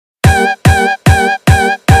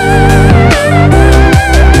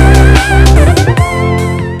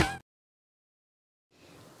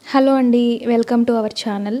Hello అండి, welcome to our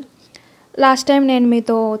channel. Last time నేను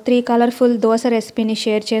మీతో 3 కలర్ఫుల్ దోశ రెసిపీని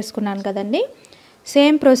షేర్ చేసుకున్నాను కదండి.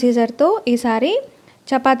 సేమ్ ప్రొసీజర్తో ఈసారి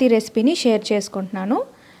చపాతీ రెసిపీని షేర్ చేసుకుంటున్నాను.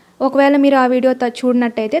 ఒకవేళ మీరు ఆ వీడియో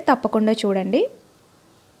చూడనట్టయితే తప్పకుండా చూడండి.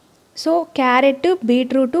 సో క్యారెట్,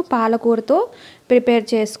 బీట్రూట్, పాలకూరతో ప్రిపేర్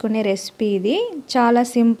చేసుకునే రెసిపీ ఇది. చాలా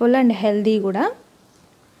సింపుల్ అండ్ హెల్దీ కూడా.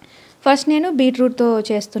 ఫస్ట్ నేను బీట్రూట్తో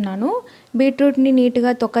చేస్తున్నాను. బీట్రూట్ని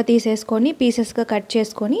నీట్గా తొక్క తీసేసుకొని పీసెస్గా కట్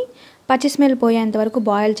చేసుకొని పచ్చి స్మెల్ పోయేంత వరకు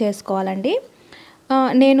బాయిల్ చేసుకోవాలండి.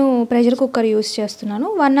 నేను ప్రెషర్ కుక్కర్ యూస్ చేస్తున్నాను.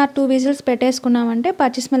 1 or 2 విజిల్స్ పెట్టేసుకున్నామంటే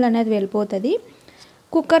పచ్చి స్మెల్ అనేది వెళ్ళిపోతుంది.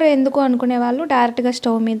 కుక్కర్ ఎందుకు అనుకునే వాళ్ళు డైరెక్ట్గా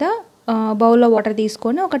స్టవ్ మీద బౌల్లో వాటర్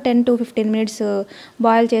తీసుకొని ఒక 10 to 15 మినిట్స్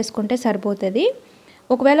బాయిల్ చేసుకుంటే సరిపోతుంది.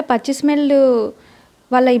 ఒకవేళ పచ్చి స్మెల్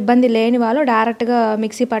వల్ల ఇబ్బంది లేని వాళ్ళు డైరెక్ట్గా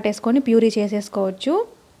మిక్సీ పట్టేసుకొని ప్యూరీ చేసేసుకోవచ్చు.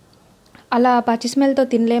 అలా పచ్చి స్మెల్తో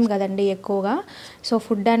తినలేము కదండి ఎక్కువగా. సో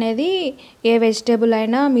ఫుడ్ అనేది ఏ వెజిటేబుల్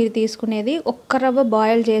అయినా మీరు తీసుకునేది ఒక్క రవ్వ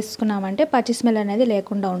బాయిల్ చేసుకున్నామంటే పచ్చి స్మెల్ అనేది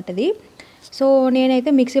లేకుండా ఉంటుంది. సో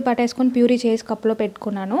నేనైతే మిక్సీ పట్టేసుకొని ప్యూరీ చేసి కప్లో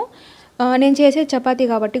పెట్టుకున్నాను. నేను చేసే చపాతీ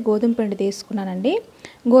కాబట్టి గోధుమ పిండి తీసుకున్నానండి.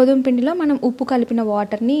 గోధుమ పిండిలో మనం ఉప్పు కలిపిన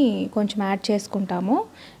వాటర్ని కొంచెం యాడ్ చేసుకుంటాము.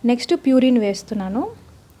 నెక్స్ట్ ప్యూరీని వేస్తున్నాను.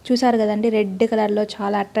 చూసారు కదండి, రెడ్ కలర్లో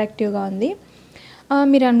చాలా అట్రాక్టివ్గా ఉంది.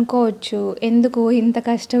 మీరు అనుకోవచ్చు, ఎందుకు ఇంత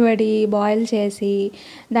కష్టపడి బాయిల్ చేసి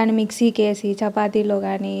దాన్ని మిక్సీకి వేసి చపాతీలో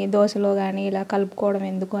కానీ దోశలో కానీ ఇలా కలుపుకోవడం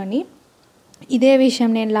ఎందుకు అని. ఇదే విషయం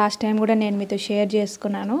నేను లాస్ట్ టైం కూడా నేను మీతో షేర్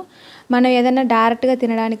చేసుకున్నాను. మనం ఏదైనా డైరెక్ట్గా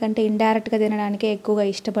తినడానికంటే ఇండైరెక్ట్గా తినడానికే ఎక్కువగా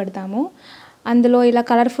ఇష్టపడతాము. అందులో ఇలా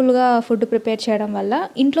కలర్ఫుల్గా ఫుడ్ ప్రిపేర్ చేయడం వల్ల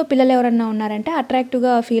ఇంట్లో పిల్లలు ఎవరన్నా ఉన్నారంటే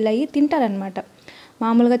అట్రాక్టివ్గా ఫీల్ అయ్యి తింటారనమాట.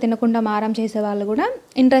 మామూలుగా తినకుండా మారం చేసే వాళ్ళు కూడా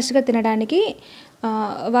ఇంట్రెస్ట్గా తినడానికి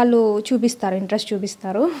వాళ్ళు ఇంట్రెస్ట్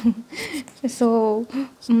చూపిస్తారు. సో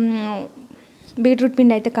బీట్రూట్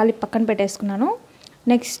పిండి అయితే కలిపి పక్కన పెట్టేసుకున్నాను.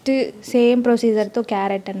 నెక్స్ట్ సేమ్ ప్రొసీజర్తో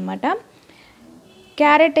క్యారెట్ అనమాట.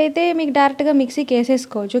 క్యారెట్ అయితే మీకు డైరెక్ట్గా మిక్సీకి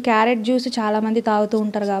వేసేసుకోవచ్చు. క్యారెట్ జ్యూస్ చాలామంది తాగుతూ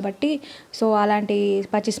ఉంటారు కాబట్టి సో అలాంటి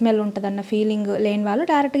పచ్చి స్మెల్ ఉంటుందన్న ఫీలింగ్ లేని వాళ్ళు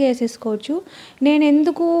డైరెక్ట్గా వేసేసుకోవచ్చు. నేను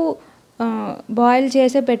ఎందుకు బాయిల్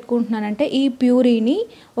చేసే పెట్టుకుంటున్నానంటే ఈ ప్యూరీని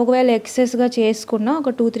ఒకవేళ ఎక్సెస్గా చేసుకున్న ఒక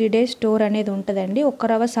 2-3 డేస్ స్టోర్ అనేది ఉంటుందండి. ఒక్క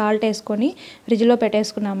రవ్వ సాల్ట్ వేసుకొని ఫ్రిడ్జ్లో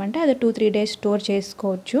పెట్టేసుకున్నామంటే అది 2-3 డేస్ స్టోర్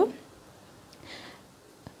చేసుకోవచ్చు.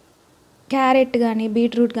 క్యారెట్ కానీ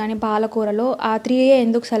బీట్రూట్ కానీ పాలకూరలో ఆ 3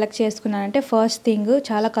 ఎందుకు సెలెక్ట్ చేసుకున్నానంటే ఫస్ట్ థింగ్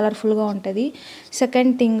చాలా కలర్ఫుల్గా ఉంటుంది.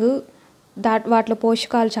 సెకండ్ థింగ్ వాటిలో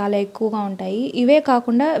పోషకాలు చాలా ఎక్కువగా ఉంటాయి. ఇవే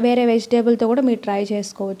కాకుండా వేరే వెజిటేబుల్తో కూడా మీరు ట్రై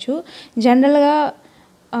చేసుకోవచ్చు. జనరల్గా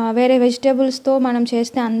వేరే వెజిటేబుల్స్తో మనం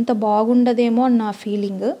చేస్తే అంత బాగుండదేమో అని నా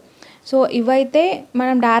ఫీలింగ్. సో ఇవైతే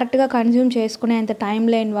మనం డైరెక్ట్గా కన్జ్యూమ్ చేసుకునేంత టైం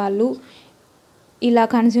లేని వాళ్ళు ఇలా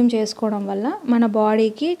కన్జ్యూమ్ చేసుకోవడం వల్ల మన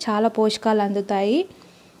బాడీకి చాలా పోషకాలు అందుతాయి.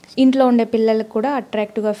 ఇంట్లో ఉండే పిల్లలకు కూడా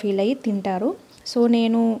అట్రాక్టివ్గా ఫీల్ అయ్యి తింటారు. సో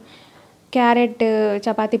నేను క్యారెట్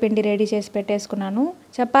చపాతీ పిండి రెడీ చేసి పెట్టేసుకున్నాను.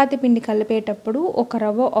 చపాతీ పిండి కలిపేటప్పుడు ఒక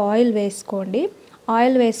రవ్వ ఆయిల్ వేసుకోండి.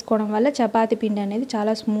 ఆయిల్ వేసుకోవడం వల్ల చపాతీ పిండి అనేది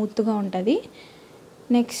చాలా స్మూత్గా ఉంటుంది.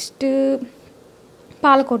 నెక్స్ట్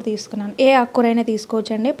పాలకూర తీసుకున్నాను. ఏ ఆకుకూరైనా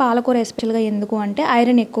తీసుకోవచ్చండి. పాలకూర ఎస్పెషల్గా ఎందుకు అంటే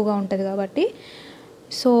ఐరన్ ఎక్కువగా ఉంటుంది కాబట్టి.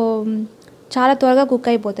 సో చాలా త్వరగా కుక్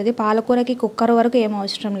అయిపోతుంది. పాలకూరకి కుక్కర్ వరకు ఏం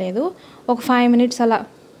అవసరం లేదు. ఒక 5 మినిట్స్ అలా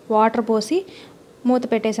వాటర్ పోసి మూత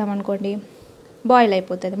పెట్టేసామనుకోండి బాయిల్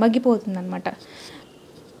అయిపోతుంది, మగ్గిపోతుంది అనమాట.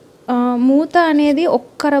 మూత అనేది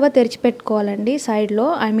ఒక్క రవ్వ తెరిచిపెట్టుకోవాలండి సైడ్లో.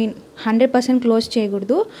 100% క్లోజ్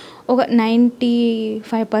చేయకూడదు. ఒక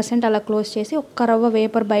 95% అలా క్లోజ్ చేసి ఒక్క రవ్వ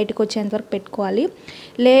వేపర్ బయటకు వచ్చేంత వరకు పెట్టుకోవాలి.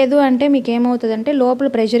 లేదు అంటే మీకు ఏమవుతుందంటే లోపల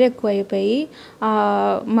ప్రెషర్ ఎక్కువ అయిపోయి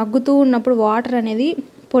మగ్గుతూ ఉన్నప్పుడు వాటర్ అనేది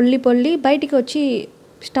పొల్లి బయటికి వచ్చి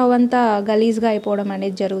స్టవ్ అంతా గలీజ్గా అయిపోవడం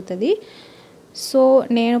అనేది జరుగుతుంది. సో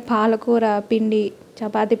నేను పాలకూర పిండి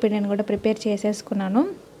చపాతీ పిండిని కూడా ప్రిపేర్ చేసేసుకున్నాను.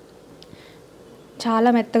 చాలా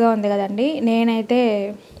మెత్తగా ఉంది కదండి. నేనైతే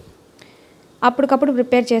అప్పటికప్పుడు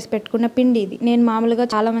ప్రిపేర్ చేసి పెట్టుకున్న పిండి ఇది. నేను మామూలుగా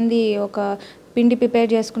చాలామంది ఒక పిండి ప్రిపేర్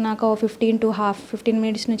చేసుకున్నాక 15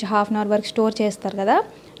 మినిట్స్ నుంచి హాఫ్ అన్ అవర్ వరకు స్టోర్ చేస్తారు కదా.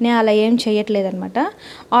 నేను అలా ఏం చేయట్లేదనమాట.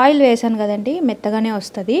 ఆయిల్ వేసాను కదండి, మెత్తగానే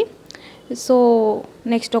వస్తుంది. సో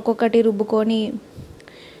నెక్స్ట్ ఒక్కొక్కటి రుబ్బుకొని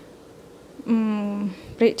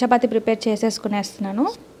చపాతీ ప్రిపేర్ చేసేసుకునేస్తున్నాను.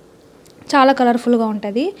 చాలా కలర్ఫుల్గా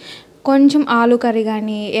ఉంటుంది. కొంచెం ఆలు కర్రీ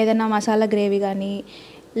కానీ ఏదైనా మసాలా గ్రేవీ కానీ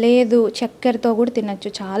లేదు చక్కెరతో కూడా తినచ్చు.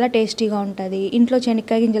 చాలా టేస్టీగా ఉంటుంది. ఇంట్లో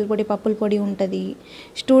శనక్కాయ గింజల పొడి, పప్పుల పొడి ఉంటుంది.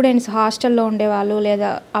 స్టూడెంట్స్ హాస్టల్లో ఉండేవాళ్ళు లేదా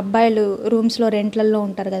అబ్బాయిలు రూమ్స్లో రెంట్లలో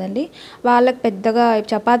ఉంటారు కదండి, వాళ్ళకి పెద్దగా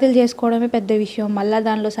చపాతీలు చేసుకోవడమే పెద్ద విషయం. మళ్ళీ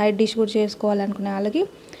దానిలో సైడ్ డిష్ కూడా చేసుకోవాలనుకునే వాళ్ళకి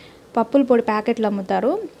పప్పుల పొడి ప్యాకెట్లు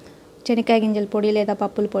అమ్ముతారు. శనక్కాయ గింజల పొడి లేదా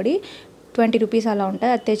పప్పుల పొడి 20 రూపీస్ అలా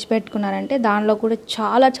ఉంటుంది. అది తెచ్చిపెట్టుకున్నారంటే దానిలో కూడా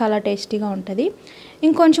చాలా చాలా టేస్టీగా ఉంటుంది.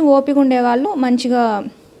 ఇంకొంచెం ఓపిక ఉండేవాళ్ళు మంచిగా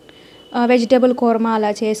వెజిటేబుల్ కోర్మా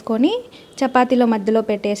అలా చేసుకొని చపాతీలో మధ్యలో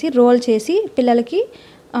పెట్టేసి రోల్ చేసి పిల్లలకి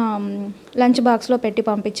లంచ్ బాక్స్లో పెట్టి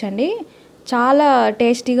పంపించండి. చాలా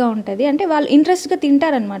టేస్టీగా ఉంటుంది. అంటే వాళ్ళు ఇంట్రెస్ట్గా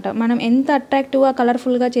తింటారనమాట. మనం ఎంత అట్రాక్టివ్గా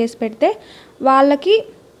కలర్ఫుల్గా చేసి పెడితే వాళ్ళకి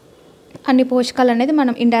అన్ని పోషకాలు అనేది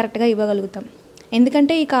మనం ఇండైరెక్ట్గా ఇవ్వగలుగుతాం.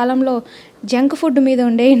 ఎందుకంటే ఈ కాలంలో జంక్ ఫుడ్ మీద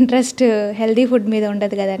ఉండే ఇంట్రెస్ట్ హెల్దీ ఫుడ్ మీద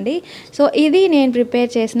ఉండదు కదండి. సో ఇది నేను ప్రిపేర్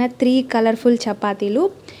చేసిన 3 కలర్ఫుల్ చపాతీలు.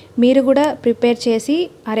 మీరు కూడా ప్రిపేర్ చేసి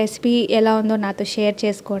ఆ రెసిపీ ఎలా ఉందో నాతో షేర్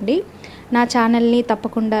చేసుకోండి. నా ఛానల్ని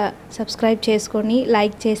తప్పకుండా సబ్స్క్రైబ్ చేసుకొని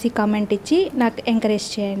లైక్ చేసి కామెంట్ ఇచ్చి నాకు ఎంకరేజ్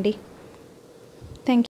చేయండి.